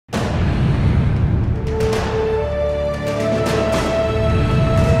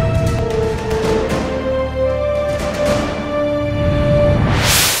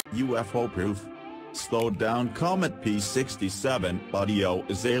UFO proof. Slowed down Comet P67 audio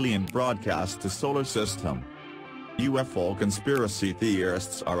is alien broadcast to solar system. UFO conspiracy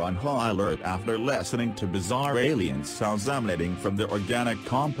theorists are on high alert after listening to bizarre alien sounds emanating from the organic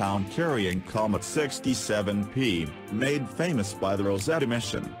compound carrying Comet 67P, made famous by the Rosetta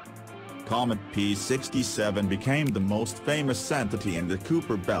mission. Comet P67 became the most famous entity in the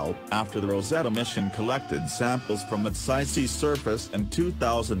Kuiper Belt after the Rosetta mission collected samples from its icy surface in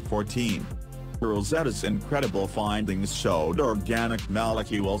 2014. Rosetta's incredible findings showed organic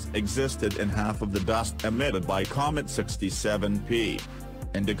molecules existed in half of the dust emitted by Comet 67P.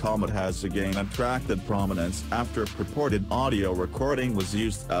 And the comet has again attracted prominence after a purported audio recording was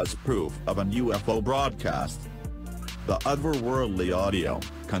used as proof of an UFO broadcast. The otherworldly audio,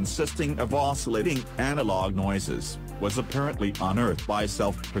 consisting of oscillating analog noises, was apparently unearthed by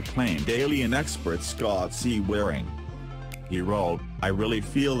self-proclaimed alien expert Scott C. Waring. He wrote, "I really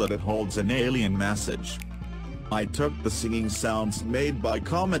feel that it holds an alien message. I took the singing sounds made by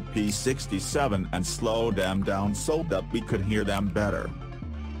Comet P67 and slowed them down so that we could hear them better."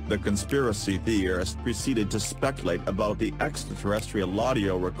 The conspiracy theorist proceeded to speculate about the extraterrestrial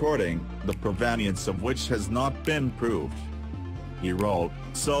audio recording, the provenience of which has not been proved. He wrote,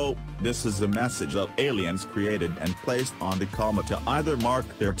 "So, this is a message that aliens created and placed on the comet to either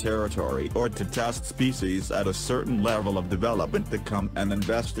mark their territory or to test species at a certain level of development to come and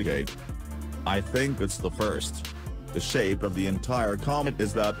investigate. I think it's the first. The shape of the entire comet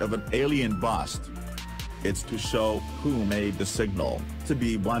is that of an alien bust. It's to show who made the signal, to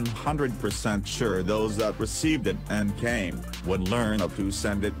be 100% sure those that received it and came would learn of who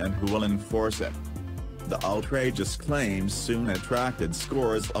sent it and who will enforce it." The outrageous claims soon attracted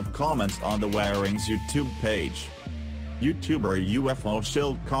scores of comments on the Waring's YouTube page. YouTuber UFO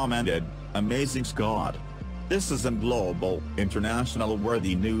Shield commented, "Amazing Scott. This is a global, international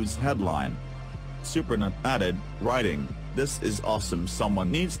worthy news headline." Supernet added, writing, "This is awesome, someone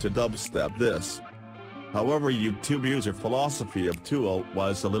needs to dubstep this." However, YouTube user Philosophy of Tool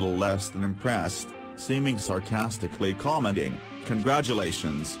was a little less than impressed, seeming sarcastically commenting,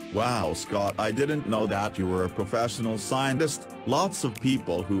 "Congratulations, wow Scott, I didn't know that you were a professional scientist. Lots of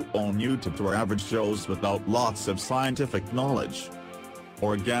people who own YouTube are average Joes without lots of scientific knowledge."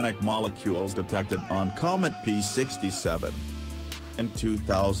 Organic molecules detected on Comet P67. In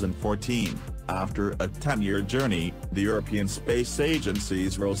 2014, after a 10-year journey, the European Space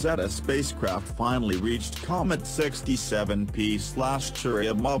Agency's Rosetta spacecraft finally reached Comet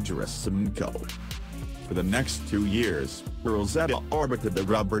 67P/Churyumov. For the next 2 years, Rosetta orbited the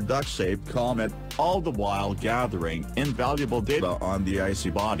rubber duck-shaped comet, all the while gathering invaluable data on the icy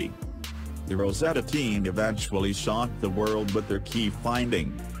body. The Rosetta team eventually shocked the world with their key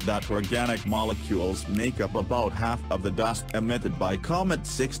finding, that organic molecules make up about half of the dust emitted by Comet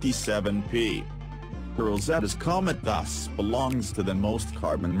 67P. Rosetta's comet thus belongs to the most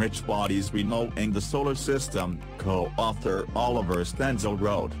carbon-rich bodies we know in the solar system, co-author Oliver Stenzel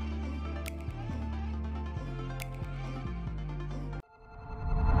wrote.